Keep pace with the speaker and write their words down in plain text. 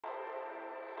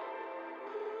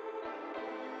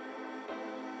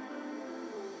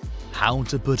How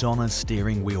to put on a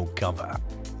steering wheel cover.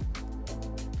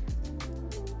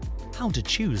 How to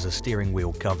choose a steering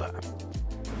wheel cover.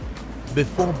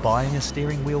 Before buying a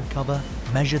steering wheel cover,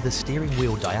 measure the steering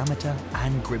wheel diameter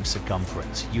and grip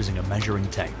circumference using a measuring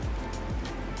tape.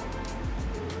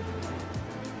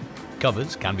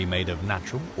 Covers can be made of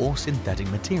natural or synthetic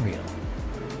material.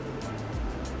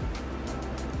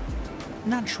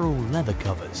 Natural leather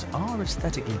covers are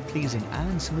aesthetically pleasing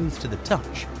and smooth to the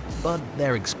touch, but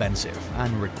they're expensive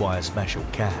and require special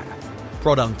care.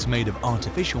 Products made of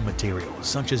artificial materials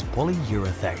such as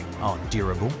polyurethane are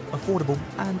durable, affordable,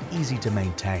 and easy to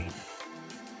maintain.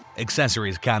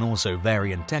 Accessories can also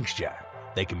vary in texture.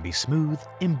 They can be smooth,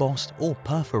 embossed, or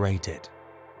perforated.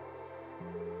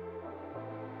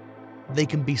 They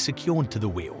can be secured to the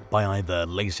wheel by either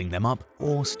lacing them up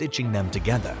or stitching them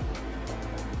together.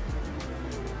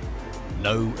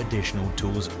 No additional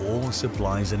tools or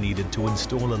supplies are needed to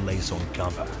install a lace-on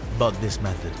cover, but this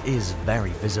method is very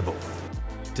visible.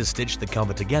 To stitch the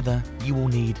cover together, you will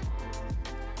need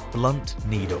blunt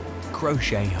needle,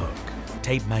 crochet hook,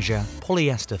 tape measure,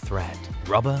 polyester thread,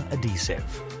 rubber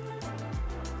adhesive.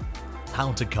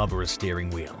 How to cover a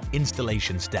steering wheel.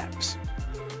 Installation steps.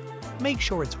 Make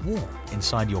sure it's warm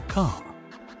inside your car.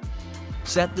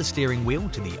 Set the steering wheel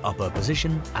to the upper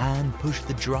position and push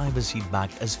the driver's seat back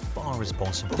as far as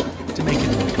possible to make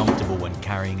it more comfortable when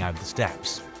carrying out the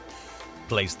steps.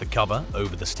 Place the cover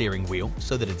over the steering wheel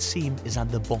so that its seam is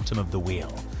at the bottom of the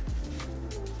wheel.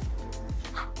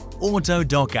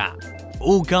 Autodoc app.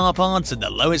 All car parts at the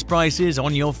lowest prices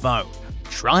on your phone.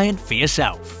 Try it for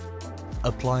yourself.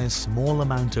 Apply a small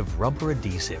amount of rubber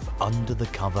adhesive under the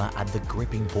cover at the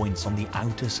gripping points on the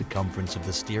outer circumference of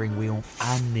the steering wheel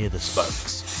and near the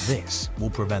spokes. This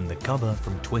will prevent the cover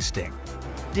from twisting.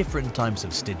 Different types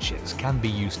of stitches can be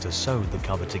used to sew the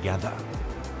cover together.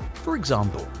 For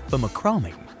example, for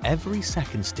macrame, every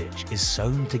second stitch is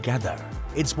sewn together.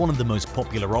 It's one of the most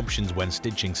popular options when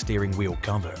stitching steering wheel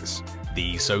covers.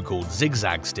 The so-called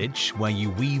zigzag stitch, where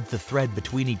you weave the thread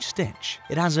between each stitch,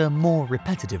 it has a more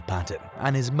repetitive pattern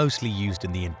and is mostly used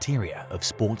in the interior of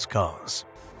sports cars.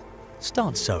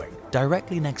 Start sewing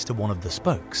directly next to one of the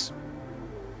spokes.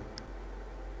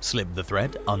 Slip the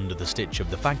thread under the stitch of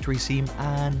the factory seam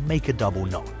and make a double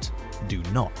knot. Do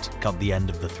not cut the end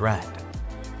of the thread.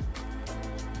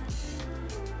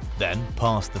 Then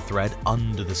pass the thread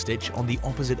under the stitch on the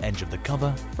opposite edge of the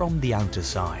cover from the outer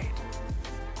side.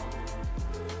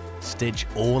 Stitch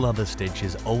all other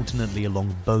stitches alternately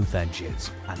along both edges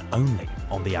and only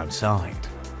on the outside.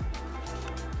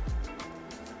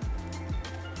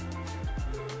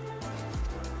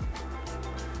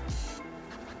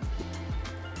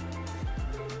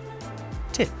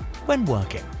 Tip: when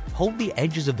working, hold the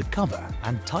edges of the cover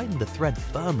and tighten the thread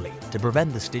firmly to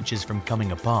prevent the stitches from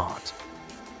coming apart.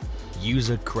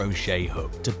 Use a crochet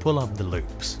hook to pull up the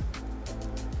loops.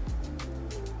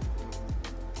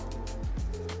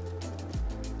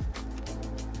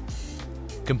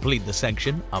 Complete the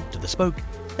section up to the spoke,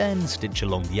 then stitch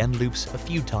along the end loops a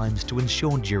few times to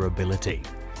ensure durability.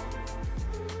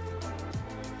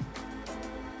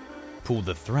 Pull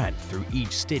the thread through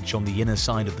each stitch on the inner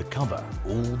side of the cover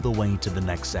all the way to the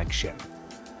next section.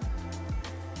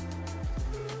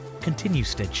 Continue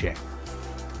stitching.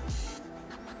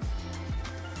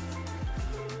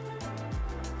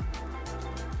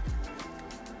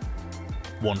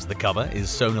 Once the cover is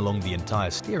sewn along the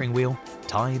entire steering wheel,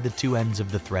 tie the two ends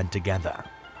of the thread together.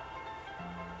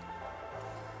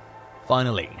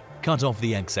 Finally, cut off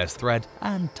the excess thread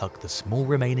and tuck the small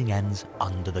remaining ends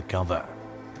under the cover.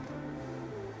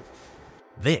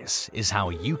 This is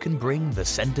how you can bring the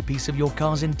centerpiece of your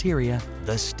car's interior,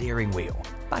 the steering wheel,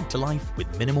 back to life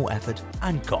with minimal effort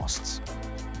and costs.